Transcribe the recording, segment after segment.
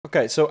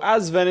Okay, so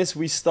as Venice,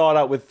 we start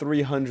out with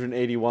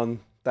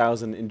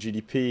 381,000 in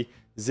GDP,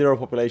 0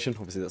 population.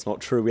 Obviously, that's not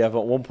true. We have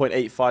about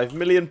 1.85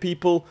 million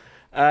people.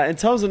 In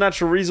terms of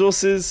natural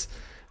resources,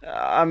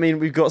 I mean,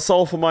 we've got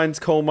sulfur mines,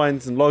 coal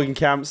mines, and logging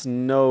camps.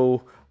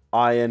 No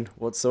iron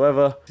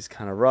whatsoever. It's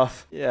kind of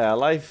rough. Yeah,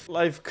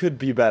 life could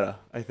be better,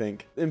 I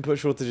think. Input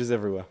shortages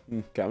everywhere.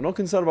 Okay, I'm not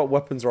concerned about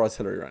weapons or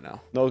artillery right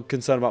now. Not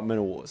concerned about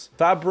mineral wars.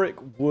 Fabric,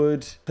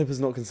 wood. Clipper's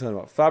not concerned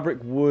about. Fabric,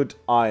 wood,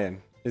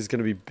 iron is going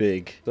to be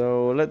big.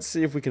 So let's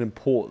see if we can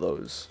import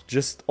those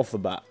just off the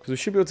bat. Because we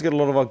should be able to get a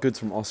lot of our goods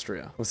from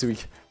Austria. Obviously,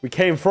 we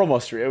came from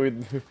Austria. We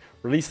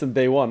released them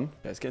day one. Okay,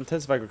 let's get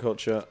intensive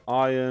agriculture.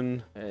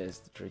 Iron. There's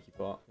the tricky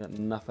part. Got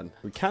nothing.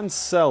 We can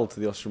sell to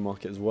the Austrian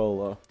market as well,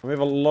 though. And we have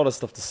a lot of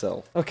stuff to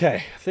sell. Okay,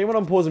 I think I'm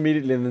going to pause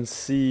immediately and then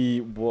see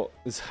what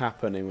is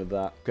happening with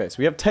that. Okay, so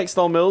we have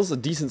textile mills, a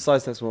decent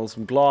sized textile mills,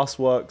 some glass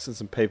works, and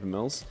some paper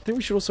mills. I think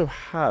we should also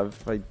have,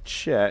 if I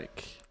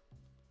check,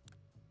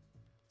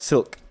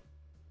 silk.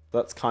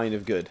 That's kind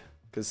of good,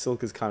 because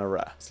silk is kind of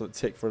rare. So let's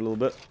tick for a little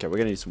bit. Okay, we're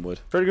going to need some wood.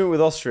 Trade agreement with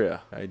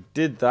Austria. I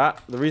did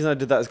that. The reason I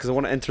did that is because I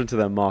want to enter into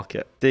their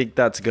market. I think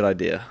that's a good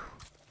idea.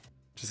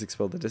 Just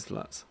expel the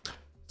distillates.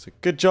 So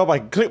good job. I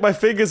can click my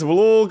fingers and we'll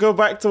all go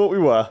back to what we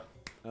were.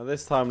 Now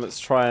this time, let's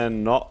try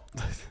and not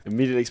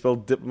immediately expel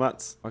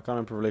diplomats. I can't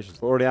improve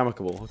relations. We're already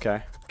amicable.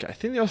 Okay. Okay, I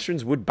think the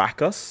Austrians would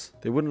back us.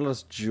 They wouldn't let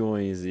us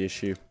join is the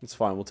issue. It's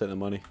fine. We'll take their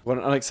money. We want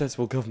an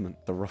unacceptable government.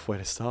 The rough way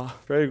to start.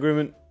 Trade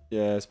agreement.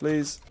 Yes,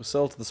 please. We'll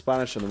sell to the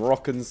Spanish and the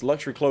Moroccans.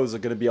 Luxury clothes are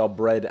going to be our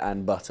bread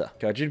and butter.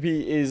 Okay, our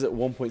GDP is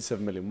 1.7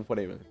 million, 1.8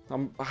 million.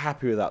 I'm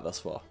happy with that thus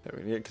far. Okay, we're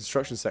going to get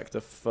construction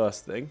sector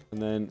first thing, and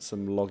then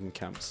some logging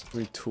camps.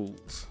 We need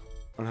tools.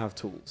 I don't have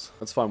tools.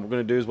 That's fine. What we're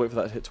going to do is wait for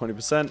that to hit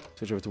 20%,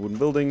 switch over to wooden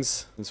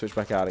buildings, and switch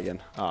back out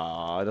again.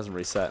 Ah, it doesn't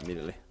reset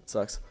immediately. It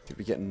sucks. If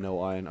we get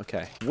no iron.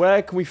 Okay.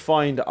 Where can we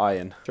find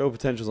iron? Show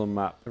potentials on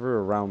map.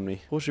 Everywhere around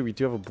me. Fortunately, we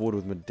do have a border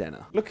with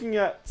Modena. Looking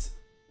at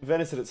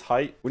Venice at its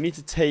height, we need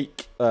to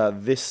take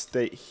this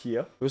state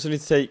here. We also need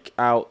to take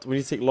out, we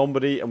need to take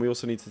Lombardy, and we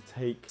also need to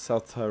take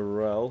South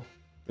Tyrol.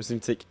 We also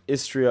need to take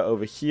Istria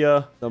over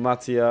here.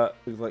 Dalmatia,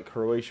 looks like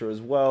Croatia as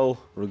well.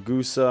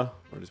 Ragusa,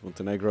 or just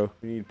Montenegro.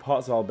 We need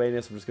parts of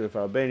Albania, so I'm just going to go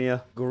for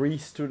Albania.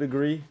 Greece to a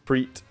degree.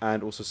 Crete,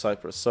 and also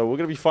Cyprus. So we're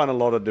going to be fighting a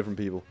lot of different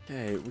people.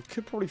 Okay, we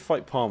could probably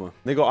fight Parma.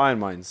 They got iron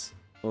mines.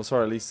 Oh,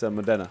 sorry, at least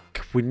Modena.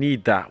 We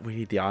need that. We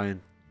need the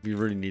iron. We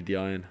really need the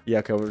iron. Yeah,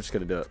 okay, we're just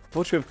going to do it.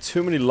 Unfortunately, we have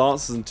too many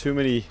lances and too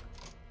many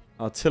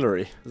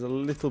artillery. It's a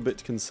little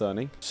bit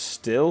concerning.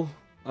 Still,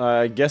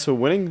 I guess we're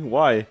winning.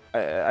 Why?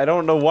 I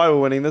don't know why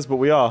we're winning this, but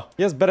we are.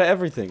 He has better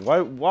everything.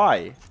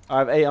 Why? I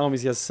have 8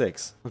 armies. He has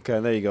 6. Okay,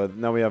 there you go.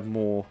 Now we have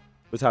more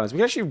battalions. We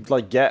can actually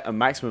like get a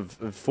maximum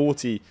of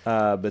 40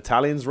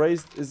 battalions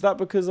raised. Is that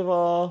because of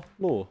our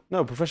law?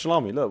 No, professional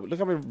army. Look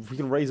how many we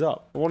can raise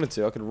up. If I wanted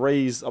to, I could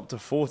raise up to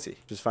 40,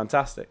 which is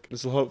fantastic.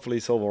 This will hopefully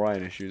solve our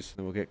iron issues,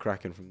 and we'll get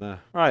cracking from there.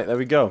 All right, there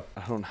we go.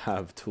 I don't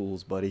have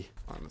tools, buddy.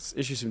 All right, let's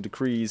issue some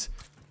decrees.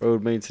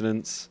 Road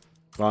maintenance.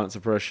 Violent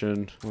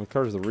suppression. We'll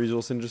encourage the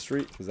resource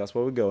industry, because that's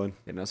where we're going.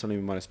 Yeah, that's only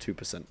minus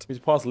 2%. We need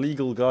to pass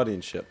legal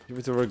guardianship. Give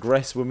it to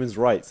regress women's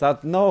rights.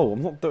 No,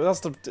 I'm not. That's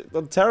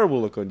the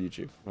terrible look on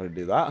YouTube. I'm gonna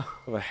do that. I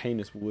have a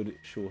heinous wood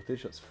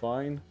shortage. That's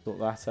fine. Sort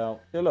that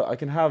out. Yeah, look, I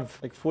can have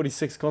like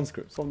 46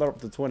 conscripts. I'm up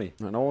to 20.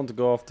 And I want to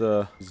go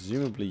after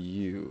presumably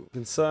you. The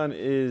concern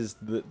is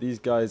that these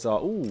guys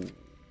are. Ooh,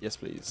 yes,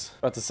 please.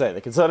 About to say,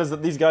 the concern is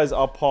that these guys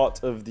are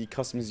part of the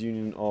customs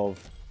union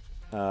of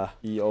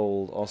the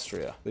old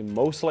Austria. They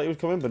most likely would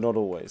come in, but not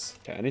always.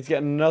 Okay, I need to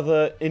get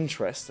another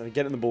interest and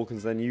get it in the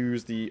Balkans, then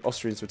use the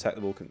Austrians to attack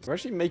the Balkans. We're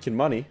actually making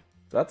money.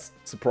 That's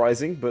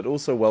surprising, but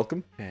also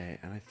welcome. Okay,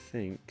 and I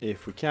think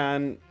if we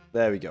can,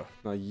 there we go.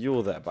 Now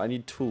you're there, but I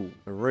need tool.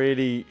 I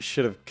really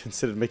should have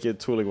considered making a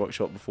tooling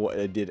workshop before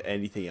I did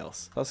anything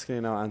else.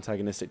 Tuscany now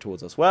antagonistic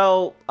towards us.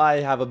 Well, I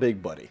have a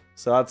big buddy,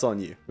 so that's on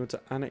you. We want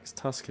to annex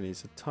Tuscany.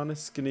 So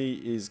Tuscany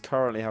is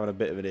currently having a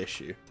bit of an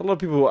issue. A lot of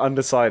people were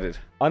undecided.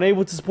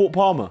 Unable to support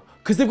Parma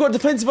because they've got a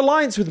defensive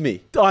alliance with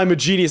me. I'm a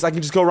genius. I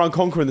can just go around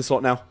conquering this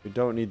lot now. We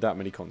don't need that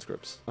many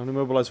conscripts. Only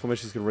mobilized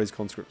formations can raise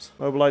conscripts.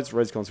 Mobilized,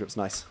 raise conscripts.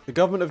 Nice. The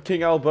government of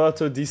King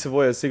Alberto di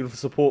Savoia has signaled for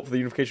support for the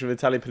unification of the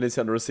Italian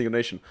peninsula under a single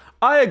nation.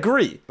 I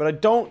agree, but I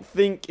don't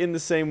think in the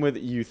same way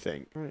that you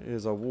think. All right,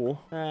 here's our war,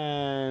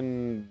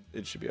 and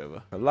it should be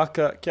over.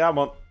 Laka, come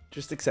on.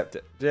 Just accept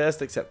it.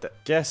 Just accept it.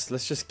 Guess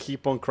let's just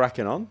keep on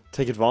cracking on.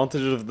 Take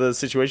advantage of the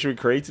situation we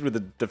created with the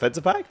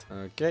defensive pact.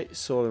 Okay,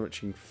 soil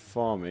enriching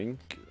farming.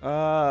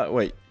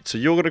 Wait. So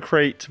you're going to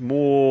create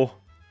more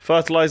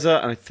fertilizer,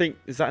 and I think,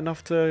 is that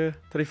enough to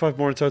 35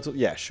 more in total?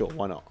 Yeah, sure.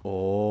 Why not?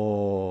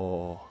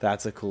 Oh,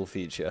 that's a cool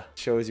feature.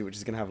 Shows you which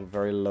is going to have a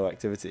very low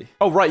activity.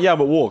 Oh, right. Yeah,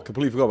 I'm at war.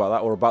 Completely forgot about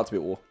that. Or about to be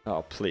at war.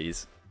 Oh,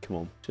 please. Come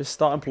on. Just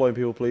start employing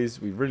people,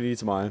 please. We really need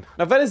some iron.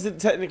 Now, Venice didn't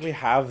technically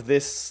have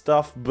this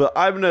stuff, but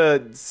I'm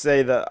going to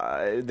say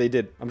that they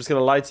did. I'm just going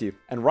to lie to you.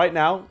 And right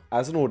now,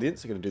 as an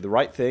audience, you're going to do the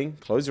right thing.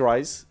 Close your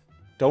eyes.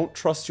 Don't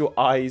trust your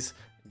eyes.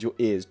 your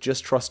ears.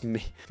 Just trust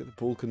me. Get the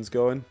Balkans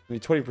going. I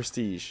need 20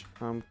 prestige.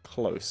 I'm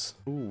close.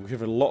 Ooh, we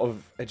have a lot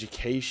of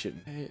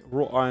education. Hey,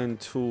 wrought iron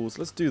tools.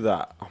 Let's do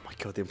that. Oh my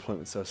god, the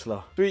employment's so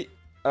slow. Sweet.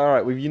 All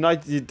right, we've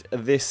united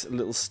this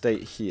little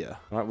state here.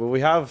 All right, well, we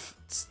have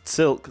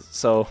silk,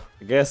 so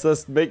I guess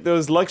let's make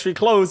those luxury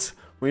clothes.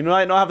 We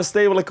might not have a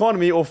stable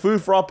economy or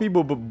food for our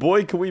people, but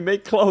boy, can we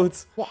make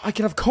clothes. What? I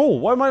can have coal.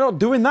 Why am I not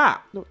doing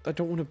that? No, I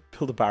don't want to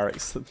build a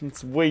barracks.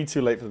 It's way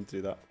too late for them to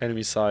do that.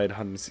 Enemy side,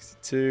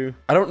 162.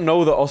 I don't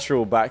know that Austria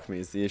will back me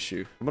is the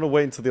issue. I'm going to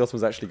wait until the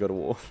Ottomans actually go to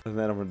war, and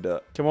then I'm going to do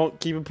it. Come on,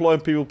 keep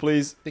employing people,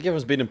 please. I think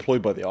everyone's been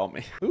employed by the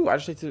army. Ooh, I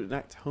actually to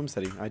enact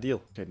homesteading.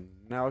 Ideal. Okay,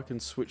 now I can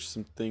switch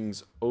some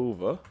things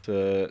over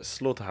to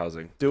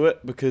slaughterhousing. Do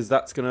it, because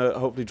that's going to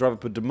hopefully drive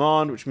up a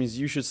demand, which means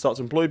you should start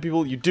to employ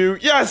people. You do.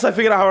 Yes, I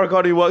figured out how our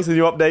economy works in the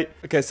new update.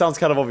 Okay, sounds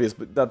kind of obvious,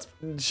 but that's...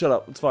 Shut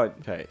up. It's fine.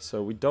 Okay,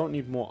 so we don't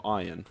need more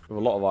iron. We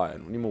have a lot of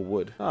iron. We need more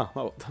wood.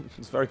 Oh,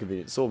 it's very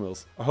convenient.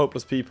 Sawmills are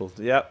hopeless people.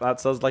 Yeah, that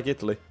sounds like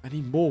Italy. I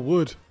need more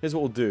wood. Here's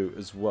what we'll do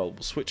as well.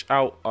 We'll switch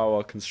out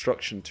our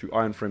construction to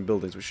iron frame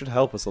buildings, which should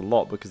help us a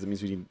lot because it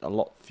means we need a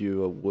lot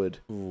fewer wood.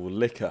 Ooh,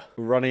 liquor.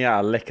 We're running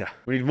out of liquor.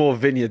 We need more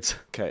vineyards.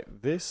 Okay,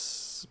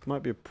 this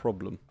might be a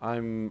problem.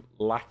 I'm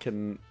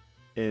lacking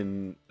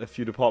in a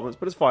few departments,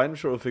 but it's fine. I'm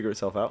sure it'll figure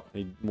itself out. I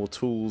need more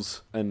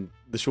tools, and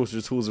the shortage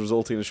of tools are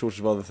resulting in a shortage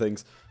of other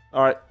things.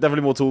 All right,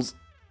 definitely more tools.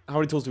 How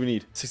many tools do we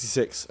need?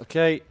 66.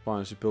 Okay,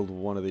 fine. I should build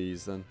one of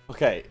these then.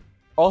 Okay.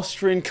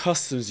 Austrian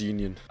Customs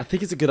Union. I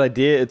think it's a good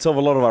idea. It'd solve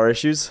a lot of our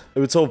issues. It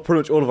would solve pretty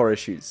much all of our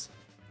issues,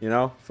 you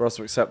know, for us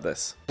to accept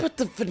this. But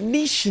the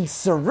Venetian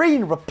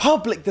serene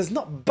republic does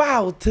not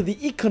bow to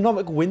the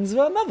economic winds of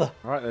another.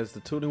 All right, there's the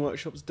tooling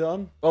workshops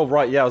done. Oh,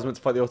 right, yeah, I was meant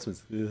to fight the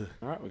Ottomans. Ugh.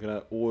 All right, we're going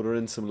to order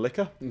in some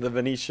liquor. The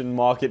Venetian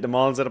market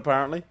demands it,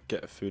 apparently.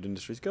 Get food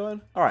industries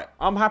going. All right,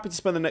 I'm happy to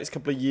spend the next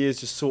couple of years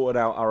just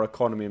sorting out our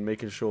economy and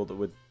making sure that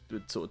we're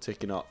sort of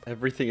ticking up.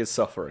 Everything is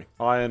suffering.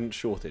 Iron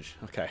shortage.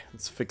 Okay,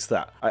 let's fix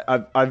that.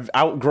 I've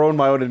outgrown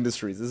my own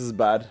industries. This is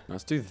bad.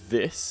 Let's do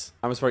this.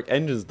 Atmospheric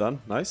engine's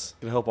done. Nice.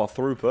 Gonna help our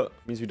throughput.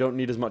 Means we don't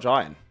need as much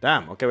iron.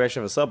 Damn. Okay, we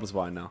actually have a surplus of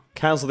iron now.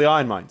 Cancel the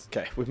iron mines.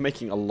 Okay, we're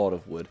making a lot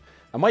of wood.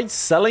 Am I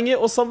selling it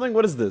or something?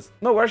 What is this?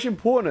 No, we're actually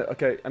importing it.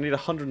 Okay, I need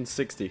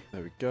 160.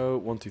 There we go.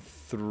 1, 2,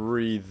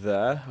 3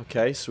 there.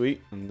 Okay,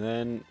 sweet. And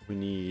then we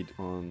need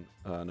on...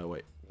 no,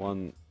 wait.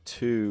 1,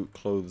 2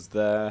 clothes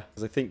there,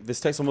 because I think this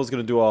textile mill is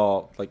going to do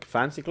our like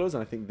fancy clothes,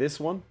 and I think this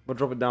one we'll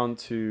drop it down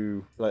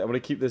to like I'm going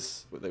to keep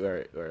this.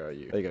 Where are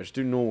you? There you go. Just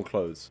do normal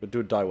clothes, but do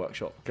a dye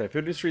workshop. Okay, food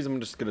industries. I'm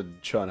just going to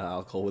churn out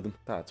alcohol with them.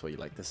 That's what you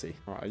like to see.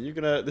 All right, are you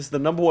gonna? This is the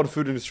 #1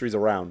 food industries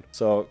around.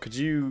 So could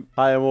you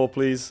hire more,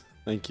 please?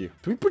 Thank you.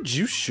 Do we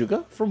produce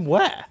sugar? From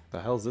where? The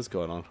hell's this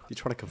going on? Are you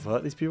trying to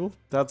convert these people?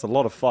 That's a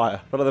lot of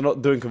fire. But they're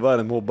not doing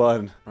converting, more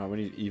burn. All right, we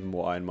need even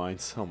more iron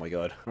mines. Oh my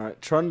god. All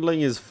right,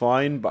 trundling is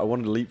fine, but I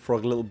wanted to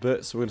leapfrog a little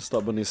bit. So we're going to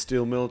start building a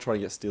steel mill, try to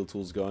get steel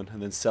tools going,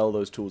 and then sell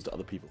those tools to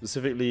other people.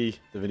 Specifically,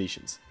 the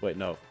Venetians. Wait,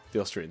 no.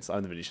 The Austrians.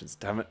 I'm the Venetians.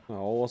 Damn it.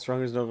 Oh,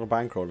 Austrians are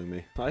bankrolling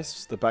me.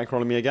 Nice. They're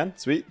bankrolling me again.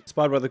 Sweet.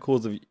 Inspired by the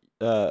cause of...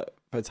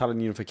 Italian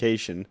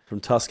unification from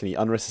Tuscany,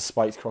 unrest has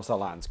spiked across our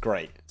lands.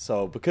 Great.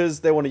 So, because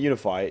they want to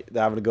unify,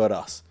 they're having a go at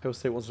us. Hill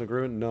State wants an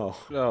agreement? No.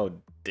 Oh,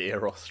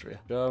 dear Austria.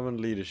 German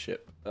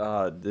leadership.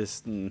 I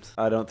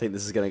don't think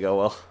this is going to go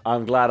well.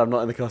 I'm glad I'm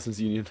not in the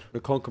customs union. We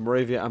conquer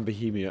Moravia and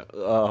Bohemia.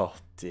 Oh,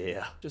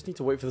 dear. Just need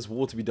to wait for this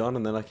war to be done,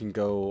 and then I can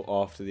go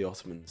after the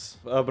Ottomans.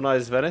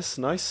 Urbanized Venice.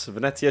 Nice.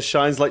 Venezia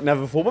shines like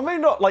never before, but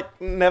maybe not like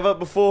never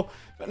before.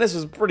 Venice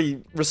was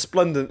pretty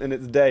resplendent in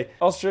its day.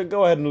 Austria,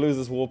 go ahead and lose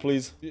this war,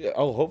 please.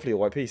 Oh, hopefully a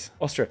white peace.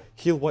 Austria,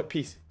 heal white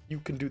peace. You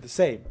can do the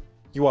same.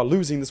 You are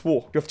losing this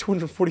war. You have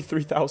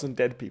 243,000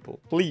 dead people.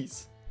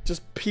 Please.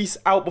 Just peace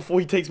out before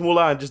he takes more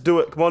land. Just do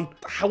it. Come on.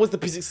 How is the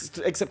peace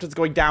acceptance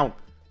going down?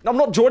 I'm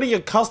not joining your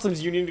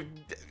customs union.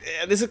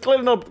 This is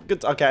clearly not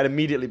good. Okay, and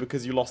immediately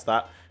because you lost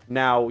that,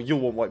 now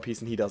you'll want white peace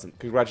and he doesn't.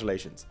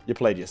 Congratulations. You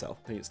played yourself.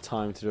 I think it's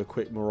time to do a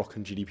quick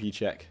Moroccan GDP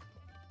check.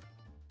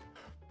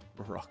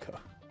 Morocco.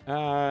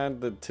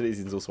 And the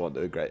Tunisians also aren't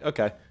doing great.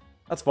 Okay.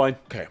 That's fine.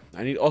 Okay.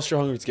 I need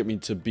Austria-Hungary to get me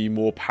to be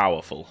more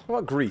powerful. How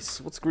about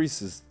Greece? What's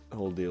Greece's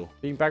whole deal?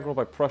 Being bankrolled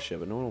by Prussia,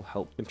 but no one will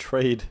help. You can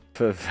trade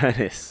for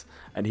Venice,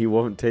 and he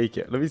won't take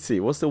it. Let me see.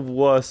 What's the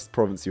worst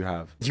province you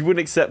have? You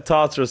wouldn't accept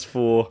Tartarus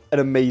for an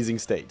amazing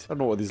state. I don't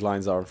know what these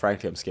lines are, and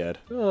frankly, I'm scared.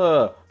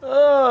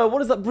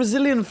 What is that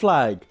Brazilian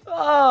flag?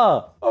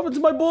 What happened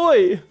to my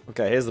boy?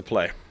 Okay, here's the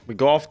play. We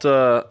go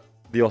after...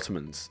 the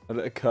Ottomans.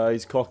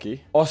 He's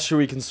cocky. Austria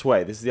we can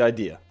sway. This is the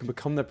idea. I can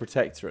become their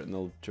protectorate and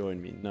they'll join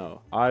me.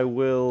 No. I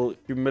will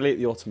humiliate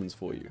the Ottomans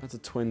for you. That's a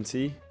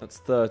 20. That's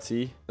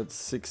 30. That's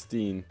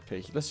 16.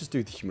 Okay, let's just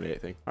do the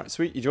humiliate thing. All right,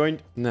 sweet. You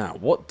joined. Now,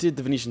 what did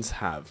the Venetians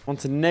have?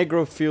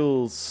 Montenegro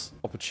feels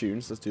opportune.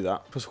 So let's do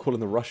that. Plus we're calling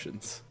the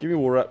Russians. Give me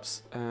war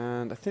reps.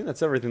 And I think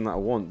that's everything that I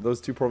want.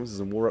 Those 2 provinces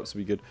and war reps would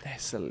be good.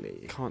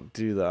 Thessaly. Can't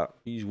do that.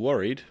 He's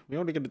worried. We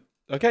only get to...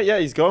 Okay, yeah,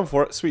 he's going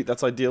for it. Sweet.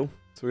 That's ideal.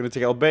 So we're going to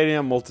take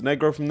Albania,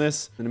 Montenegro from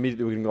this, and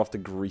immediately we're going to go after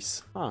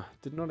Greece.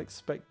 Did not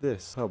expect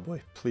this. Oh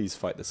boy, please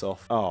fight this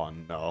off. Oh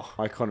no,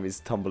 my economy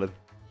is tumbling.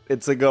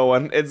 It's a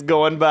going. It's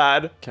going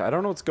bad. Okay, I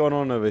don't know what's going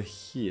on over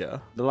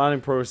here. The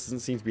landing process doesn't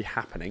seem to be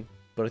happening.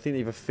 But I think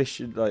they've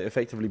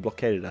effectively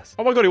blockaded us.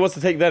 Oh my god, he wants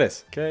to take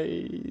Venice.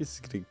 Okay, this is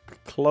getting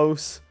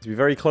close. It's be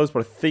very close, but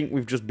I think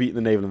we've just beaten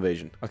the naval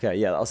invasion. Okay,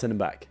 yeah, I'll send him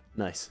back.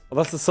 Nice. Well,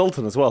 that's the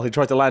Sultan as well. He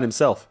tried to land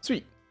himself.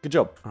 Sweet. Good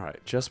job. All right,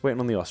 just waiting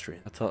on the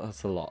Austrian.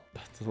 That's a lot.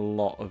 That's a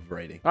lot of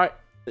raiding. All right,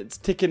 it's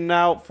ticking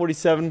now.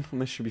 47.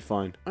 And this should be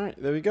fine. All right,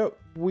 there we go.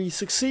 We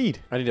succeed.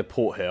 I need a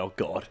port here. Oh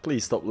god.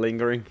 Please stop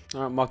lingering.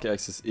 All right, market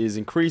access is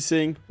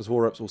increasing. As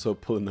war reps also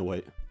pulling their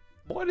weight.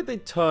 Why did they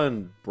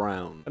turn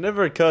brown? It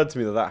never occurred to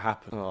me that that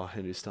happened. Oh,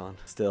 Hindustan.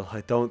 Still,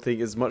 I don't think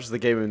as much as the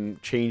game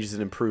changes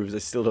and improves, I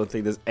still don't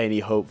think there's any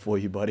hope for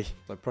you, buddy.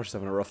 Like, Prussia's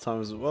having a rough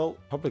time as well.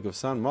 Republic of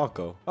San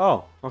Marco.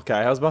 Oh, okay.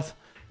 I was about to...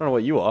 I don't know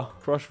what you are.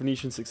 Crush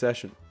Venetian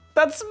succession.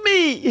 That's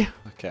me!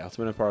 Okay,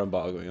 Ottoman Empire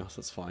embargoing us.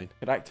 That's fine.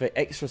 Could activate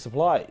extra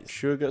supplies.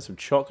 Sugar, some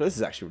chocolate. This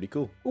is actually really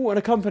cool. Oh, and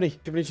a company.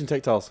 Venetian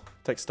textiles.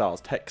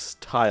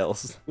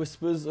 Textiles.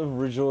 Whispers of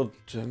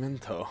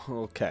Risorgimento.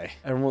 Okay.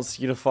 Everyone wants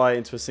to unify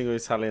into a single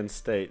Italian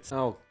state.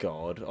 Oh,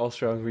 God.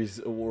 Austria-Hungary's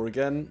at war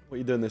again. What are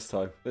you doing this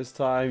time? This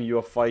time you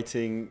are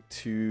fighting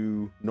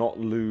to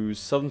not lose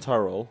Southern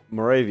Tyrol,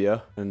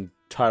 Moravia, and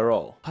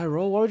Tyrol.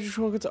 Tyrol? Why would you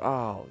try to go to...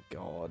 Oh,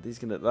 God.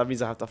 That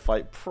means I have to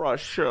fight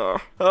Prussia.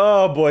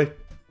 Oh, boy.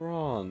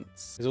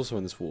 France is also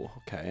in this war.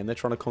 Okay, and they're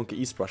trying to conquer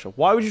East Prussia.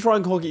 Why would you try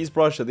and conquer East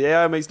Prussia? The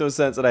AI makes no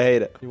sense and I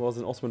hate it. It was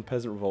an Ottoman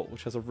peasant revolt,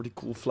 which has a really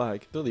cool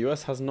flag. Still, the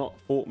US has not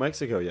fought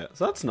Mexico yet.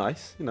 So that's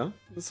nice, you know.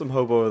 There's some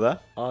hope over there.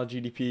 Our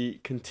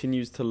GDP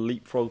continues to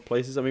leapfrog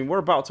places. I mean, we're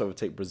about to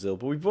overtake Brazil,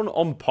 but we've been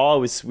on par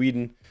with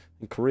Sweden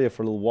and Korea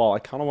for a little while. I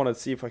kind of want to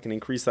see if I can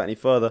increase that any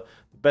further.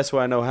 The best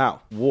way I know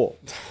how. War.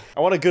 I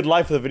want a good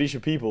life for the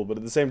Venetian people, but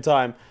at the same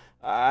time,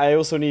 I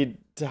also need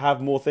to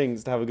have more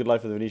things to have a good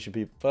life for the Venetian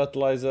people.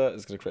 Fertilizer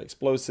is going to create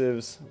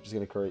explosives, which is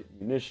going to create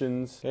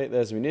munitions. Okay,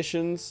 there's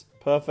munitions.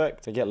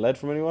 Perfect. Can I get lead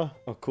from anywhere?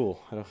 Oh,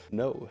 cool. I don't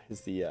know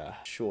is the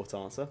short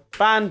answer.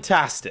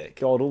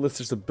 Fantastic. God, all this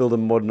just to build a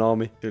modern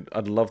army. Dude,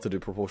 I'd love to do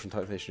proportion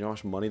taxation. You know how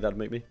much money that'd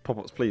make me?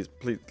 Pop-ups, please.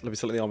 Please, let me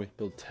select the army.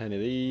 Build 10 of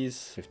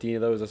these. 15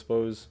 of those, I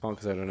suppose. Can't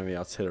because I don't have any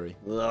artillery.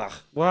 Ugh.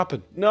 What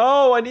happened?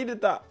 No, I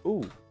needed that.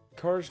 Ooh.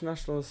 Encourage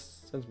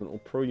nationalist sentiment or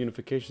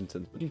pro-unification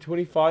sentiment.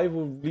 1925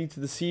 will lead to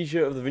the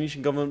seizure of the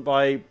Venetian government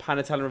by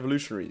pan-Italian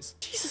revolutionaries.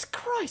 Jesus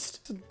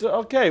Christ.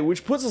 Okay,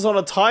 which puts us on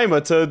a timer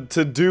to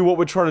do what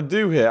we're trying to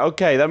do here.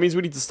 Okay, that means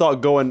we need to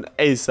start going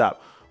ASAP.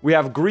 We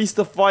have Greece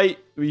to fight,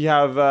 we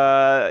have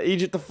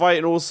Egypt to fight,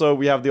 and also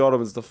we have the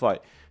Ottomans to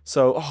fight.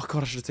 So, oh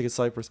god, I should have taken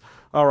Cyprus.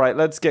 All right,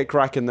 let's get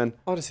cracking then.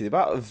 Honestly, the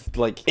amount of,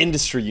 like,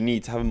 industry you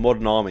need to have a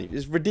modern army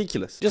is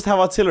ridiculous. Just have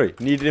artillery.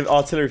 You need an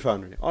artillery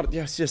foundry. Oh,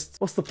 yeah, it's just,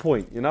 what's the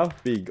point, you know?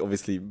 Being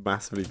obviously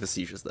massively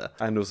facetious there.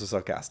 And also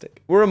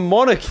sarcastic. We're a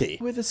monarchy.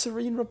 We're the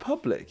Serene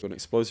Republic. Got an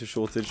explosive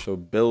shortage, so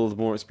build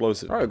more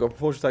explosives. All right, I've got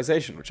proportional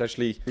taxation, which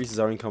actually increases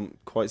our income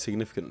quite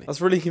significantly.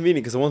 That's really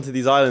convenient because I wanted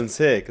these islands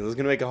here, because I was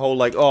going to make a whole,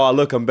 like, oh,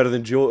 look, I'm better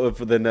than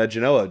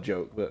Genoa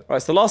joke. But, all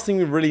right, so the last thing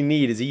we really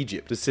need is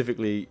Egypt,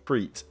 specifically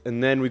Crete.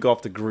 And then we go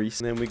after Greece,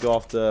 and then we go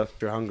after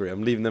Hungary.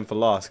 I'm leaving them for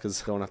last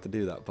because I don't have to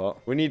do that part.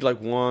 We need like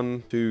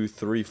 1, 2,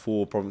 3,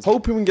 4 provinces.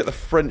 Hoping we can get the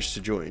French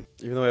to join,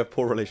 even though we have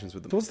poor relations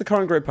with them. So what's the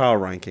current great power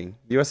ranking?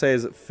 The USA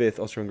is at 5th,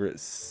 Austria-Hungary at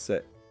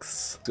 6th.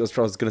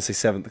 I was going to say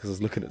 7th because I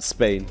was looking at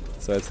Spain,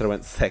 so instead I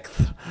went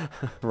 6th.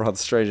 Rather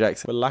strange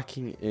accent. We're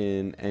lacking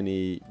in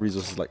any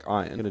resources like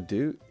iron. What I'm going to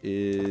do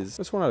is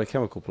let's run out a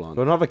chemical plant.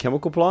 Do I not have a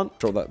chemical plant?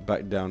 Drop that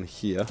back down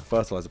here.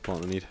 Fertilizer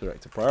plant I need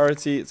directed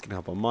priority. It's going to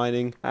help our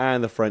mining,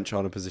 and the French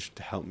aren't in a position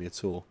to help me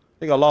at all. I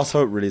think our last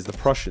hope really is the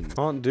Prussians.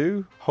 Can't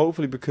do.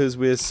 Hopefully because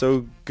we're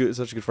so good,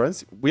 such good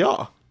friends. We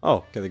are. Oh,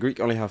 okay. The Greek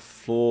only have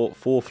four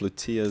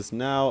flotillas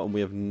now, and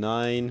we have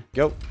 9.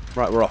 Go.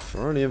 Right, we're off.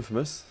 We're only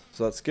infamous,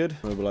 so that's good.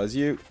 Mobilize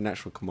you.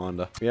 Natural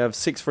commander. We have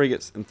 6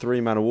 frigates and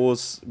 3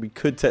 man-of-wars. We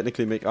could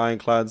technically make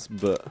ironclads,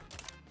 but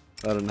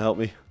that didn't help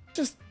me.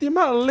 Just the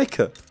amount of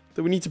liquor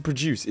that we need to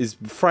produce is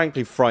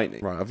frankly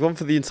frightening. Right, I've gone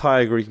for the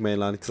entire Greek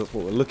mainland because that's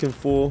what we're looking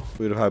for.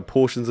 We would have had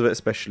portions of it,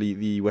 especially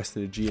the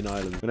Western Aegean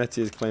island. Venetia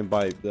is claimed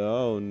by...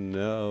 Oh,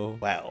 no.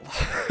 Well,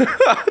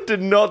 I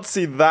did not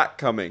see that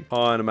coming. I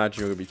can't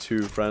imagine you're going to be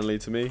too friendly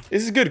to me.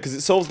 This is good because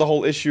it solves the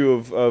whole issue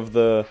of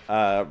the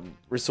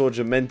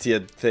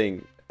Risorgimento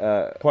thing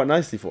quite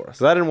nicely for us.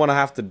 So I didn't want to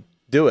have to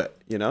do it,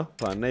 you know?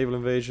 Plan naval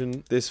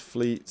invasion. This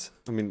fleet,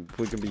 I mean,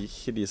 we're going to be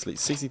hideously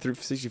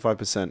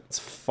 65%. It's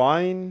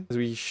fine, because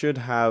we should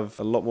have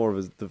a lot more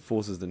of the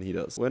forces than he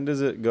does. When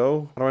does it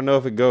go? How do I know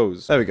if it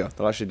goes? There we go.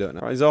 They'll actually do it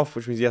now. Right, he's off,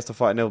 which means he has to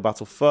fight a naval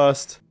battle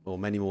first. Or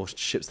many more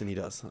ships than he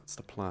does. That's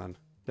the plan.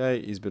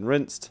 Okay, he's been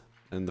rinsed.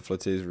 And the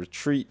flotillas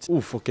retreat.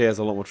 Oof, okay, he has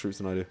a lot more troops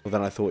than I do. Well,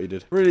 than I thought he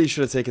did. Really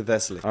should have taken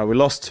Thessaly. All right, we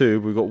lost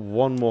 2. But we've got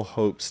 1 more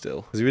hope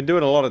still. Because we've been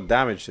doing a lot of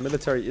damage. The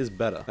military is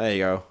better. There you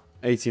go.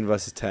 18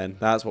 versus 10.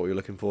 That's what we were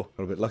looking for.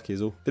 Got a bit lucky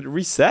is all. Did it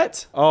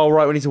reset? Oh,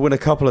 right. We need to win a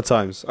couple of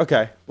times.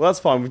 Okay. Well, that's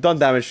fine. We've done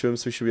damage to him,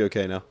 so we should be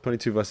okay now.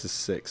 22 versus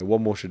 6.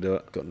 One more should do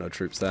it. Got no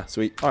troops there.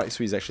 Sweet. All right,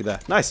 Sweet's actually there.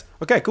 Nice.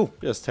 Okay, cool.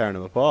 Just tearing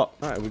him apart.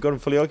 All right, we've got him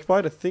fully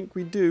occupied. I think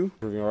we do.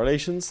 Improving our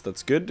relations.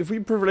 That's good. If we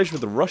improve relations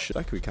with the Russians,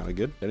 that could be kind of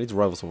good. I need to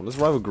rival someone. Let's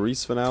rival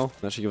Greece for now.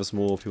 That should give us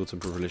more people to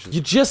improve relations.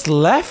 You just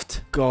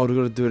left? God, we've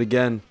got to do it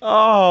again.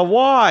 Oh,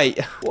 why?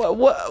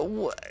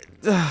 What?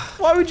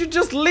 Why would you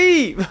just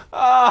leave? So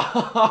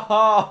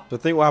I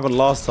think what happened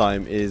last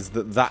time is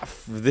that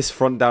this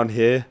front down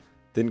here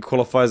didn't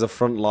qualify as a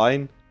front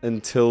line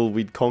until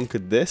we'd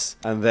conquered this,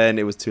 and then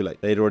it was too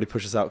late. They'd already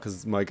pushed us out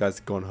because my guys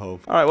had gone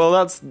home. All right, well,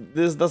 that's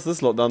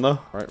this lot done, though.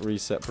 All right,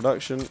 reset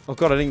production. Oh,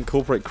 God, I didn't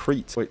incorporate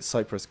Crete. Wait,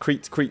 Cyprus.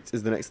 Crete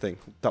is the next thing.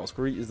 That was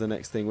Crete is the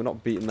next thing. We're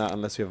not beating that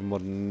unless we have a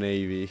modern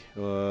navy.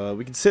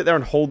 We can sit there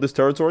and hold this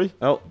territory.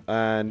 Oh,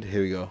 and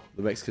here we go.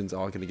 The Mexicans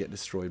are going to get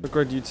destroyed.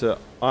 Upgrade you to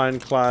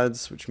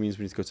ironclads, which means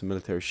we need to go to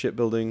military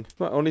shipbuilding.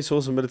 My only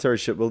source of military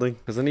shipbuilding,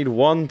 because I need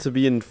one to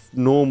be in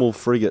normal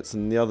frigates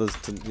and the others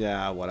to,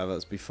 yeah, whatever,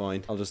 let's be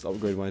fine. I'll just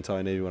upgrade my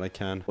entire navy when I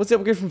can. What's the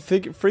upgrade from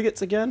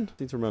frigates again?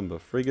 Need to remember.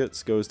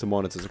 Frigates goes to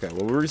monitors. Okay,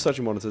 well, we're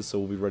researching monitors, so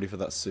we'll be ready for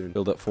that soon.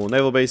 Build up 4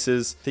 naval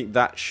bases. I think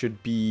that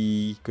should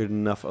be good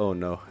enough. Oh,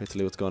 no.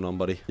 Italy, what's going on,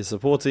 buddy? You're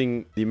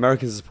supporting... The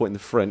Americans are supporting the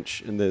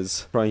French, and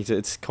there's trying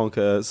to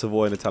conquer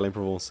Savoy and Italian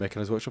Provence.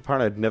 Mechanized workshop.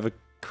 Apparently, I'd never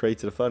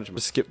created a furniture.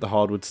 Just skip the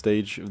hardwood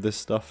stage of this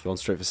stuff. Gone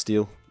straight for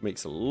steel.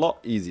 Makes it a lot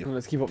easier.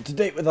 Let's keep up to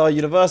date with our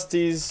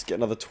universities. Get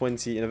another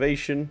 20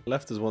 innovation.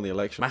 Left has won the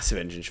election. Massive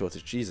engine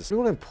shortage. Jesus. We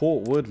want to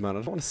import wood, man. I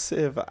don't want to sit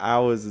here for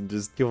hours and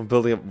just keep on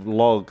building up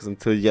logs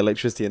until you get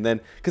electricity. And then,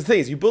 because the thing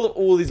is, you build up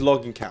all these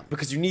logging camps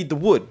because you need the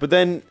wood. But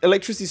then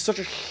electricity is such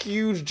a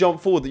huge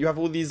jump forward that you have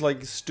all these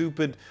like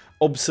stupid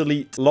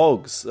obsolete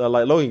logs,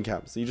 like logging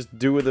camps. You just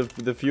do with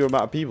the fewer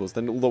amount of people.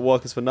 So then all the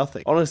work is for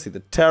nothing. Honestly,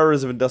 the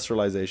terrors of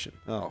industrialization.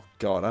 Oh,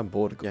 God, I'm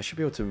bored. Yeah, I should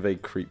be able to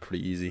invade Crete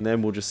pretty easy. And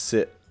then we'll just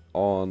sit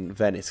on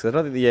Venice, because I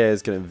don't think the air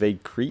is going to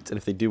invade Crete, and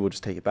if they do, we'll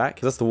just take it back,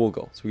 because that's the war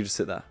goal, so we can just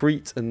sit there.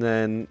 Crete, and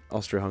then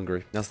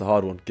Austria-Hungary. That's the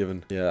hard one,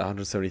 given, yeah,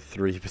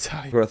 173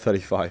 battalion. We're at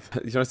 35. The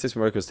United States of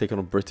America has taken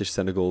on British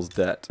Senegal's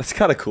debt. That's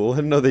kind of cool. I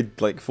didn't know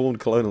they'd, like, formed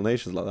colonial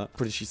nations like that.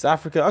 British East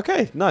Africa.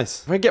 Okay,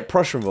 nice. If I get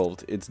Prussia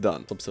involved, it's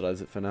done. Subsidize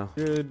it for now.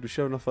 Good. We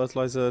should have enough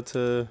fertilizer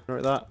to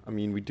generate that. I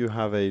mean, we do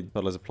have a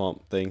fertilizer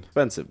plant thing.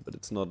 Expensive, but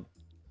it's not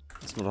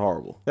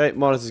horrible. Okay,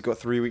 Monitors got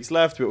 3 weeks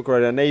left. We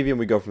upgrade our navy and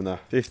we go from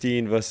there.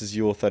 15 versus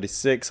your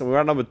 36. And we're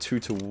outnumbered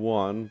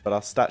 2-1, but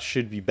our stats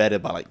should be better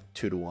by like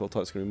 2-1. What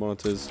type's gonna be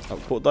monitors?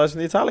 Output dies from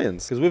the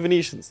Italians, because we're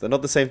Venetians. They're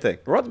not the same thing.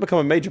 We're about to become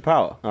a major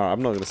power. All right,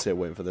 I'm not gonna sit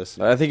waiting for this.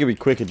 I think it'd be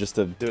quicker just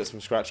to do it from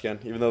scratch again,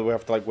 even though we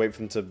have to like wait for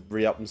them to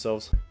re-up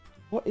themselves.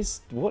 What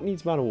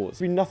needs man of wars?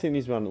 Nothing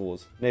needs man of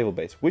wars. Naval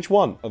base. Which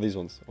one are these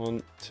ones?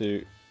 1,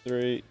 2,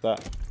 3.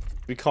 That.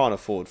 We can't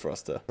afford for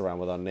us to around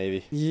with our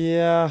navy.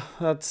 Yeah,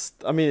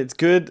 I mean, it's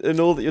good and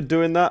all that you're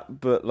doing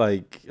that, but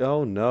like,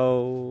 oh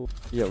no.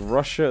 Yeah,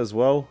 Russia as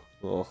well.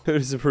 Oh, it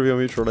is improving our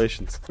mutual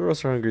relations. Who are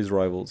Austria-Hungary's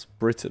rivals?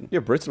 Britain. Yeah,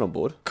 Britain on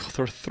board. God,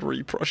 there are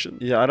 3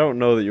 Prussians. Yeah, I don't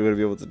know that you're going to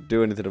be able to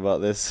do anything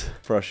about this,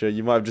 Prussia.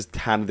 You might have just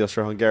handed the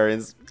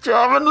Austro-Hungarians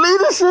German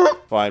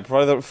leadership. Fine,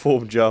 probably don't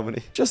form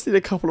Germany. Just need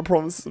a couple of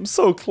provinces. I'm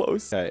so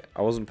close. Okay,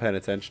 I wasn't paying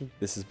attention.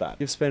 This is bad.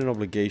 Give Spain an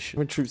obligation.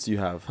 How many troops do you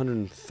have?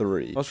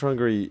 103.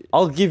 Austria-Hungary.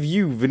 I'll give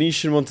you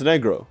Venetian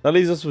Montenegro. That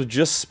leaves us with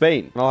just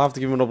Spain. I'll have to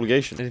give them an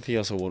obligation. Anything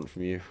else I want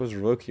from you? I was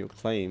revoking your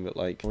claim, but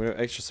like, we have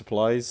extra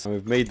supplies, and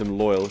we've made them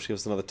loyal. She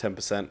gives us another 10%.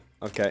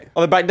 Okay.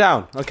 Oh, they backed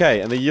down. Okay,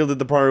 and they yielded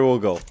the primary war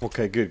goal.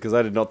 Okay, good, because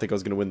I did not think I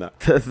was going to win that.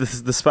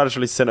 The Spanish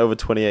really sent over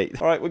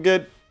 28. All right, we're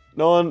good.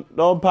 No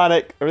one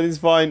panic. Everything's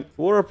fine.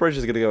 War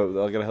operations are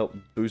going to help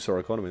boost our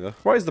economy, though.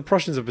 Why is the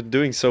Prussians have been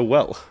doing so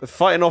well? They're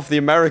fighting off the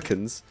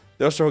Americans,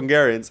 the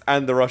Austro-Hungarians,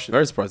 and the Russians.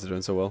 Very surprised they're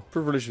doing so well.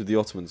 Improve relations with the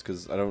Ottomans,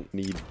 because I don't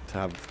need to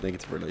have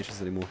negative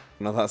relations anymore.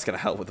 Now that's going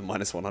to help with the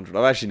 -100.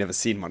 I've actually never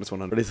seen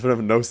 -100. At least I've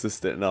never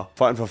noticed it enough.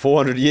 Fighting for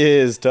 400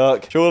 years,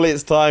 Turk. Surely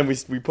it's time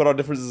we put our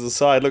differences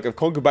aside. Look, I've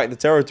conquered back the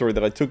territory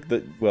that I took,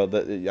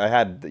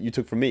 that you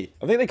took from me.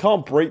 I think they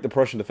can't break the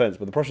Prussian defense,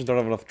 but the Prussians don't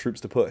have enough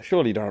troops to push.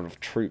 Surely you don't have enough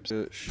troops.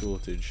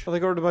 Shortage. Oh, they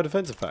got rid of my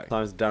defensive pact.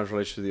 Times damage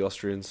relations to the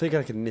Austrians. I think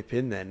I can nip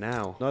in there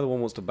now. Neither one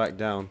wants to back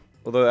down.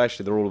 Although,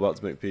 actually, they're all about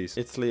to make peace.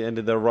 Italy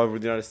ended their rivalry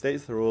with the United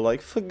States. They're all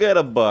like, forget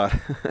about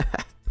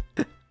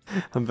it.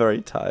 I'm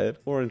very tired.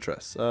 More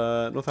interests.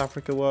 North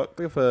Africa work.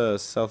 Look for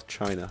South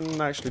China.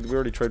 Actually, we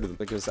already traded with them.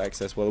 They give us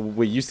access. Well,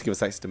 we used to give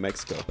us access to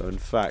Mexico. So, in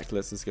fact,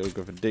 let's just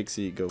go for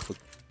Dixie, go for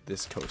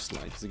this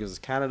coastline. Because it gives us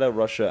Canada,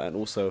 Russia, and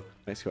also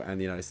Mexico and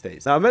the United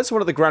States. Now, I met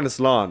someone at the Grand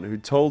Islan who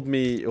told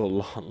me,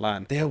 or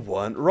Lan, they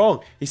weren't wrong.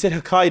 He said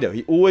Hokkaido.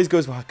 He always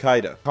goes for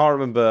Hokkaido. Can't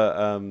remember,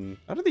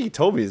 I don't think he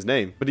told me his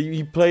name, but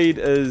he played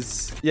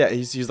as, yeah,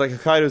 he's like,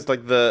 Hokkaido's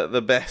like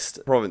the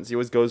best province. He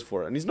always goes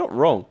for it, and he's not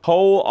wrong.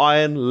 Coal,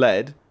 iron,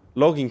 lead,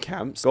 logging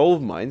camps,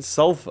 gold mines,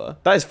 sulfur.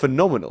 That is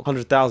phenomenal.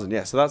 100,000,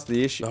 yeah, so that's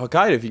the issue.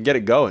 Hokkaido, if you can get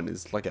it going,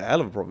 is like a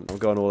hell of a problem. I'm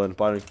going all in,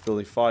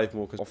 building 5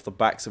 more off the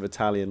backs of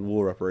Italian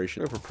war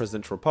operation. Go for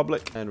Presidential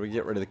Republic, and we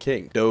get rid of the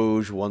king.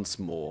 Doge once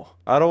more.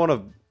 I don't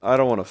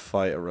want to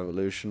fight a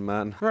revolution,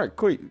 man. All right,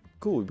 cool.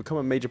 We become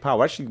a major power.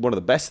 We're actually one of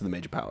the best of the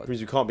major powers. Which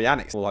means we can't be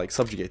annexed or like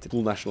subjugated.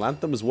 Cool national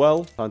anthem as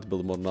well. Time to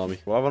build a modern army.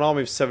 We'll have an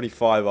army of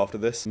 75 after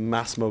this.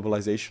 Mass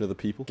mobilization of the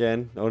people.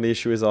 Again, the only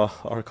issue is our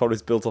economy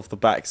is built off the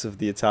backs of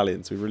the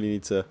Italians. We really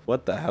need to...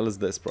 What the hell is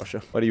this,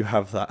 Prussia? Why do you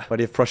have that? Why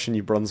do you have Prussian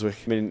New Brunswick?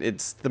 I mean,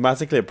 it's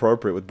thematically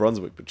appropriate with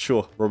Brunswick, but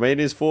sure.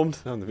 Romania is formed.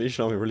 Oh, the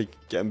Venetian army really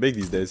getting big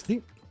these days. I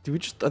think we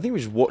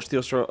just watched the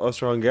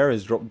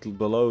Austro-Hungarians drop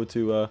below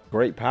to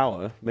great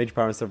power, major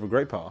power instead of a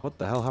great power. What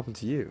the hell happened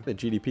to you? The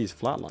GDP is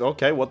flatlined.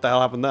 Okay, what the hell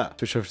happened there?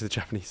 Switch over to the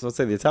Japanese. So I'd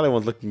say the Italian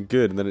one's looking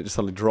good, and then it just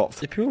suddenly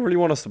dropped. Yeah, people really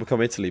want us to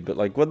become Italy, but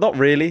like, well, not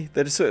really.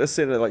 They're just sort of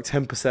sitting at like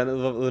 10%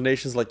 of the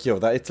nations. Like, yo,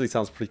 that Italy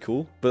sounds pretty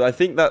cool. But I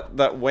think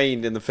that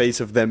waned in the face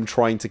of them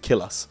trying to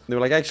kill us. They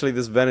were like, actually,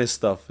 this Venice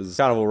stuff is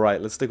kind of all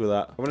right. Let's stick with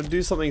that. I'm gonna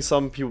do something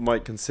some people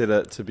might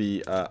consider to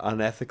be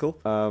unethical,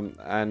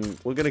 and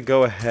we're gonna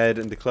go ahead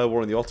and declare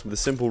war on the Ottoman. The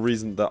simple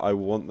reason that I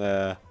want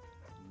their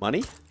money.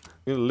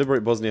 I'm going to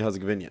liberate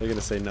Bosnia-Herzegovina. They're going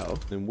to say no.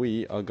 Then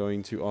we are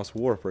going to ask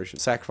war operation.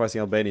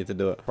 Sacrificing Albania to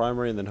do it.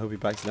 Primary and then hope he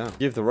backs down.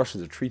 Give the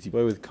Russians a treaty.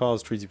 Way with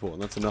Kars treaty port.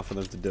 And that's enough for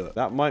them to do it.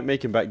 That might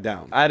make him back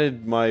down.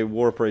 Added my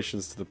war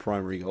operations to the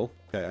primary goal.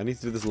 Okay, I need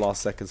to do this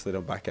last second so they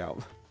don't back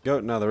out. Go,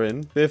 now they're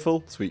in.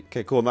 Fearful. Sweet.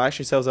 Okay, cool. And that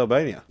actually sells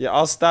Albania. Yeah,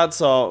 our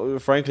stats are,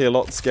 frankly, a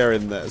lot scarier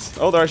than theirs.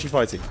 Oh, they're actually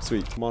fighting.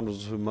 Sweet.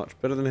 Commanders are much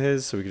better than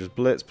his, so we can just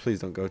blitz. Please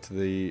don't go to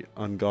the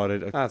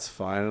unguarded. Okay, that's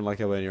fine. I don't like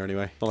Albania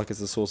anyway. Not like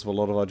it's the source of a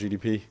lot of our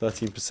GDP.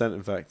 13%,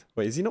 in fact.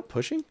 Wait, is he not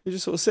pushing? He's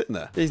just sort of sitting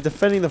there. He's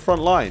defending the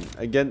front line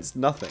against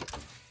nothing.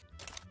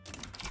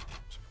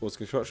 Pause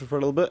construction for a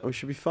little bit, and we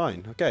should be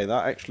fine. Okay,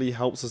 that actually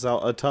helps us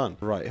out a ton.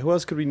 Right, who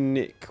else could we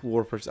nick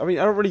war operations? I mean,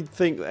 I don't really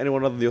think that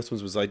anyone other than the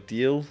Ottomans was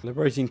ideal.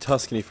 Liberating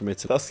Tuscany from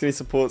Italy. Tuscany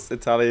supports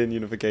Italian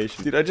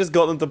unification. Dude, I just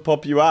got them to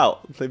pop you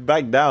out. They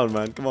backed down,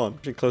 man. Come on.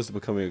 We're close to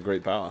becoming a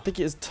great power. I think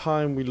it is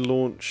time we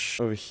launch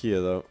over here,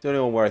 though. The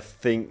only one where I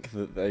think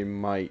that they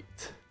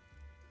might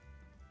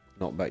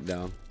not back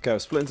down. Okay,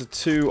 I've split into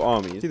 2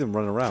 armies. See them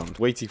run around,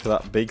 waiting for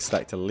that big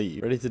stack to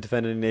leave. Ready to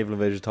defend any naval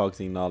invasion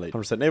targeting Nali.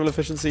 100% naval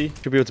efficiency.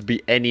 Should be able to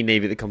beat any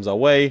navy that comes our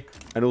way.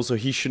 And also,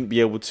 he shouldn't be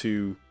able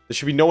to... There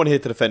should be no one here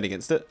to defend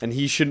against it. And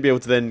he shouldn't be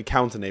able to then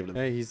counter naval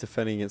invasion. Okay, he's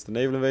defending against the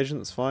naval invasion.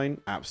 That's fine.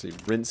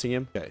 Absolutely rinsing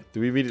him. Okay, do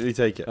we immediately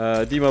take it?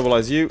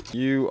 Demobilize you.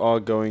 You are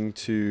going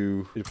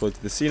to deploy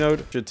to the C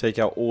node. Should take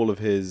out all of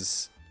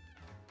his...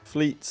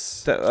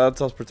 fleets.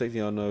 That's us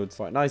protecting our nodes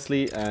quite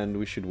nicely, and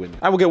we should win.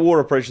 And we'll get war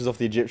operations off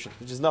the Egyptians,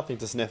 which is nothing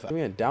to sniff at. We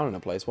went down in a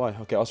place. Why?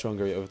 Okay,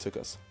 Austria-Hungary overtook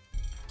us.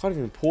 Can't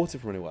even import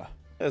it from anywhere.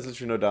 There's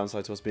literally no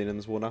downside to us being in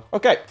this war now.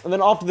 Okay, and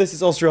then after this,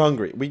 it's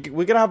Austria-Hungary. We're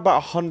going to have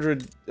about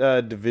 100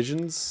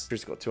 divisions. We've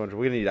just got 200.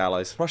 We're going to need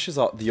allies. Russia's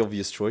the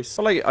obvious choice. I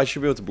feel like I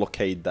should be able to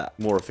blockade that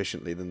more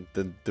efficiently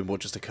than what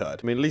just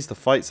occurred. I mean, at least the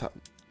fights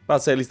happen.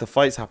 I'd say at least the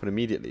fights happen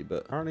immediately,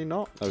 but apparently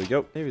not. There we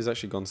go. Navy's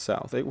actually gone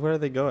south. Where are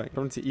they going?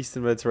 Going to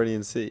Eastern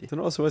Mediterranean Sea. Is there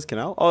not a Suez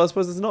Canal? Oh, I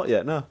suppose it's not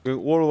yet. No. Going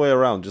all the way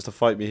around just to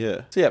fight me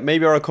here. So yeah,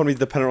 maybe our economy is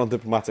dependent on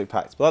diplomatic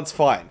pacts, but that's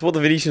fine. It's what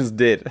the Venetians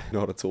did.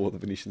 Not at all what the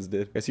Venetians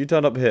did. Okay, so you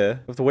turned up here.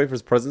 We have to wait for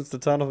his presence to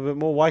turn up a bit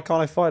more. Why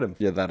can't I fight him?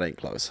 Yeah, that ain't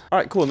close. All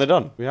right, cool, and they're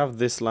done. We have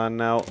this land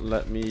now.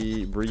 Let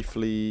me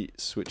briefly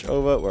switch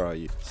over. Where are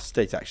you?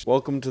 State action.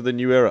 Welcome to the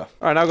new era.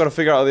 All right, now I've got to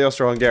figure out the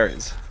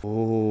Austro-Hungarians.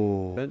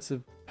 Oh.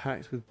 Defensive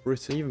pact with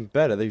Britain. Even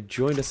better, they've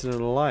joined us in an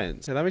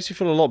alliance. Yeah, that makes me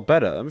feel a lot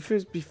better. That makes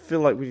me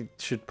feel like we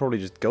should probably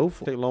just go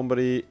for it. Take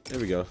Lombardy. There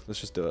we go. Let's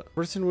just do it.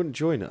 Britain wouldn't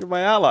join us. You're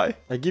my ally.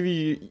 I'll give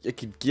you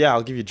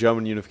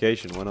German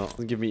unification. Why not?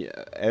 It'll give me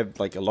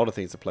like a lot of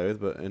things to play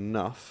with, but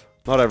enough.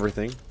 Not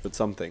everything, but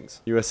some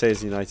things. USA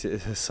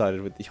is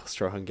sided with the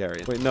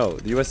Austro-Hungarians. Wait, no,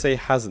 the USA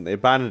hasn't. They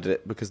abandoned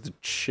it because the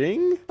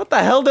Qing? What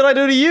the hell did I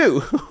do to you?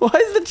 Why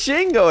is the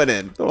Qing going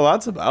in? That's all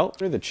that's about.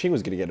 I knew the Qing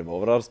was going to get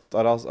involved,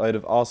 but I'd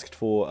have asked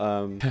for,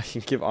 I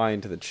can give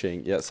iron to the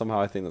Qing. Yeah,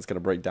 somehow I think that's going to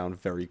break down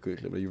very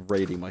quickly. I'm going to be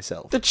raiding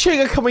myself. The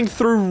Qing are coming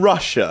through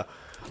Russia.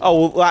 Oh,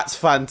 well, that's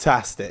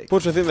fantastic.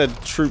 Fortunately, I think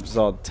their troops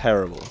are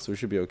terrible, so we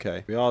should be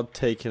okay. We are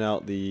taking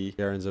out the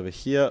Hungarians over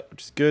here,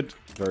 which is good.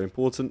 Very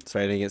important.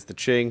 Fighting against the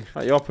Qing.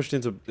 Right, you are pushed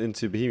into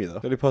Bohemia, though.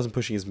 The only person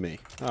pushing is me.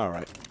 All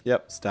right.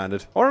 Yep,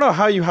 standard. I don't know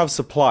how you have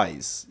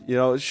supplies. You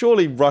know,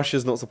 surely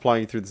Russia's not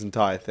supplying you through this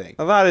entire thing.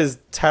 Now, that is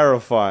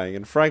terrifying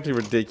and frankly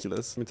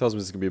ridiculous. It tells me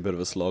this is going to be a bit of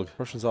a slog.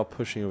 Russians are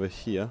pushing over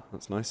here.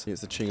 That's nice.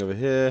 It's the Qing over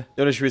here.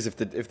 The only issue is if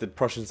the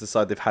Prussians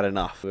decide they've had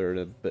enough, we're in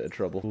a bit of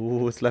trouble.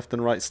 Ooh, it's left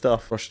and right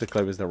stuff. Russia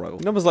declared as their rival.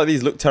 Numbers like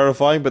these look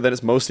terrifying, but then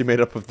it's mostly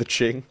made up of the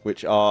Qing,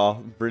 which are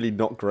really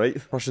not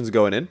great. Prussians are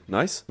going in.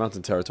 Nice.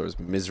 Mountain territory is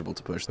miserable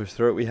to push. Push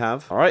through it we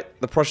have. All right.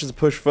 The Prussians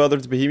push further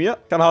into Bohemia.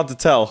 Kind of hard to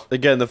tell.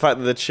 Again, the fact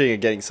that the Qing are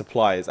getting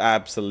supply is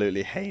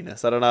absolutely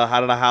heinous. I don't know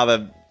how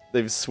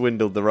they've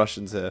swindled the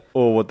Russians here.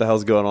 Oh, what the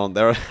hell's going on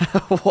there?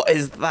 What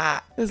is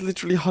that? There's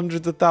literally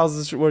hundreds of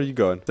thousands. Where are you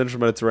going? Central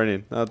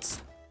Mediterranean. That's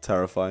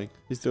terrifying.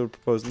 He still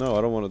proposed, no,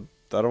 I don't want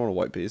a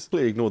white piece.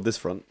 Completely ignored this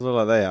front. It's not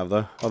like they have,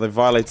 though. Oh, they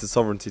violated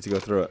sovereignty to go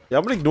through it. Yeah,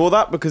 I'm gonna ignore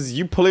that because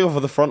you pulling off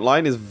of the front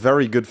line is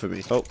very good for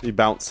me. Oh, he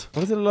bounced.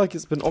 Why does it look like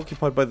it's been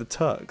occupied by the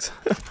Turks?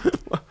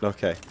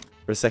 Okay.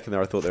 For a second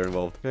there, I thought they were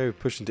involved. Okay,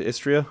 push into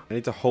Istria. I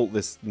need to halt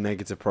this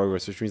negative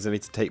progress, which means I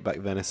need to take back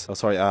Venice. Oh,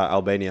 sorry,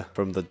 Albania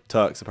from the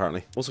Turks,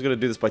 apparently. Also going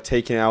to do this by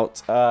taking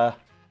out... I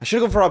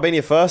should have gone for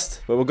Albania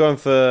first, but we're going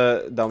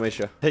for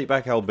Dalmatia. Take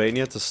back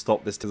Albania to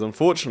stop this, because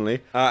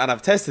unfortunately, and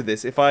I've tested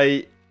this, if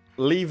I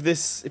leave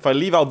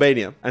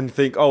Albania and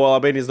think, oh, well,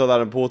 Albania's not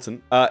that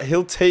important,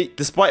 he'll take,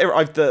 despite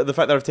the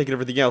fact that I've taken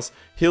everything else,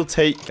 he'll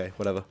take... Okay,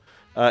 whatever.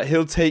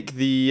 He'll take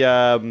the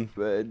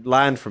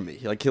land from me.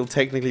 Like, he'll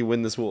technically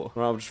win this war.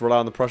 I'll just rely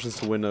on the Prussians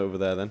to win over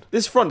there then.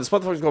 This front,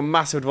 despite the fact we've got a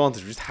massive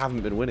advantage, we just haven't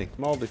been winning.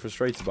 I'm mildly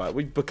frustrated by it.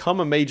 We've become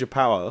a major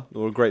power,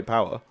 or a great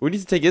power. We need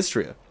to take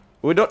Istria.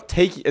 We're not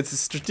taking... It's a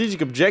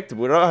strategic objective.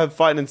 We don't have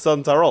fighting in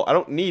Southern Tyrol. I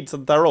don't need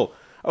Southern Tyrol.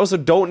 I also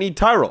don't need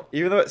Tyrol.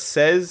 Even though it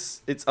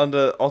says it's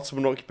under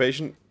Ottoman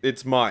occupation,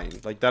 it's mine.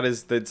 Like,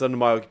 it's under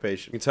my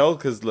occupation. You can tell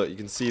because, look, you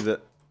can see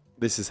that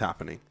this is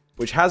happening.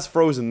 Which has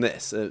frozen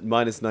this at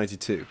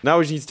 -92. Now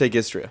we just need to take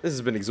Istria. This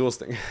has been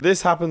exhausting.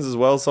 This happens as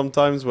well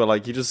sometimes where,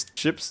 like, he just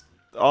ships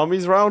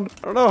armies around.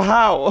 I don't know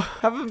how. I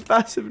have a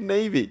massive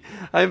navy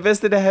I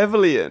invested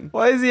heavily in.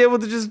 Why is he able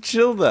to just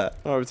chill there?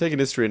 Oh, we're taking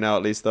Istria now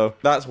at least, though.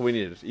 That's what we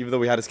needed. Even though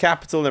we had his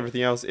capital and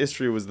everything else,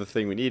 Istria was the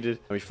thing we needed.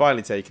 And we've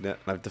finally taken it.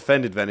 And I've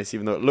defended Venice,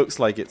 even though it looks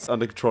like it's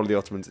under control of the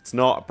Ottomans. It's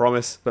not, I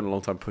promise. Spent a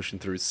long time pushing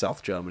through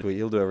South Germany.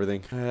 He'll do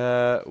everything.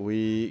 There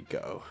we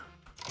go.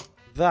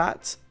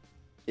 That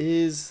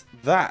is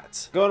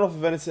that. Going off of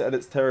Venice at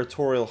its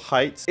territorial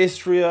heights.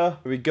 Istria,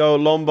 here we go.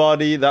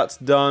 Lombardy, that's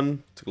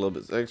done. Took a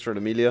little bit extra in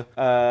Emilia.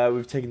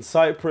 We've taken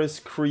Cyprus,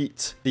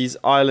 Crete, these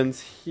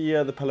islands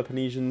here, the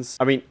Peloponnesians.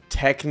 I mean,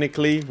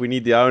 technically, we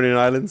need the Ionian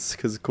Islands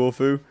because of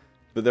Corfu,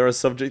 but they're a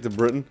subject of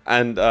Britain,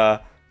 and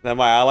they're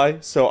my ally,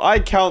 so I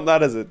count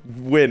that as a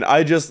win.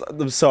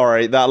 I'm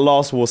sorry, that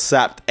last war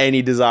sapped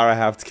any desire I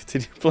have to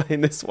continue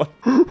playing this one.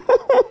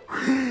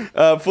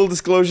 Full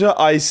disclosure,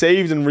 I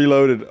saved and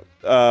reloaded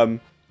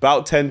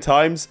about 10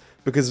 times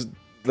because,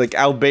 like,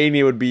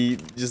 Albania would be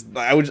just...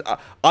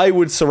 I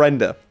would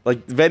surrender.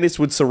 Like, Venice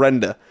would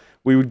surrender.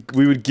 We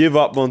would give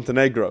up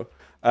Montenegro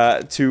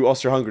to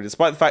Austria-Hungary,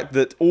 despite the fact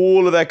that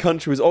all of their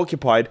country was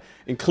occupied,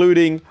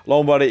 including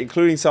Lombardy,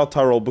 including South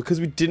Tyrol. Because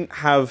we didn't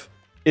have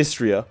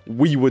Istria,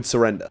 we would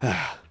surrender.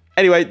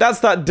 Anyway, that's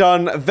that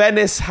done.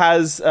 Venice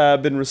has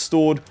been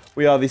restored.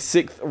 We are the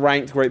 6th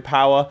ranked great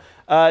power.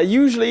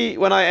 Usually,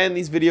 when I end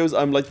these videos,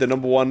 I'm like the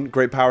 #1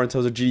 great power in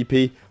terms of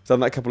GDP. I've done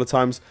that a couple of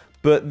times.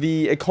 But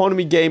the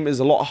economy game is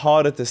a lot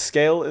harder to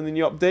scale in the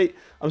new update.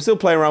 I'm still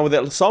playing around with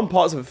it. Some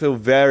parts of it feel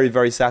very,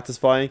 very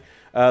satisfying.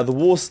 The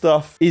war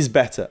stuff is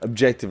better,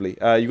 objectively.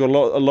 You've got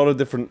a lot of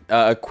different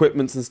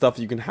equipments and stuff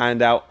you can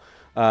hand out.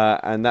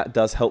 And that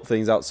does help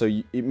things out. So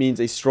it means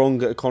a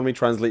stronger economy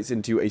translates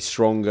into a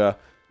stronger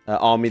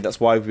army. That's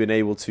why we've been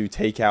able to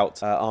take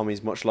out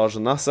armies much larger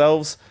than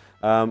ourselves.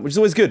 Which is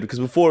always good, because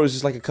before it was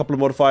just like a couple of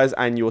modifiers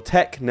and your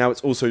tech. Now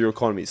it's also your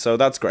economy, so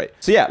that's great.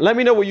 So yeah, let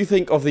me know what you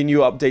think of the new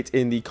update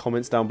in the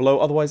comments down below.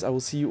 Otherwise, I will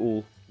see you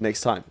all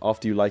next time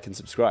after you like and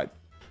subscribe.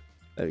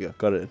 There we go,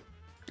 got it in.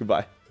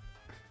 Goodbye.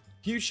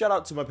 Huge shout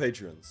out to my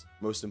Patreons.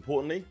 Most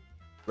importantly,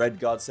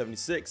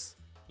 Redguard76,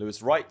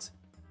 Lewis Wright,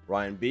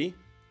 Ryan B,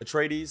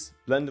 Atreides,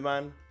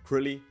 Blenderman,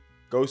 Crilly,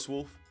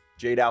 Ghostwolf,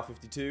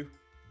 JadeOut52,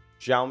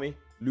 Sjalmi,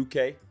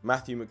 Luque,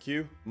 Matthew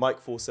McHugh,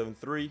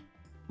 Mike473,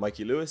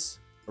 Mikey Lewis,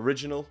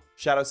 Original,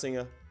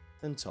 ShadowSinger,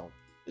 and Tom.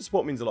 Your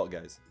support means a lot,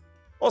 guys.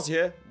 Also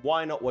here,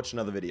 why not watch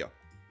another video?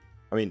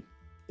 I mean,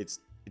 it's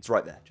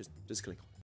right there. Just click on it.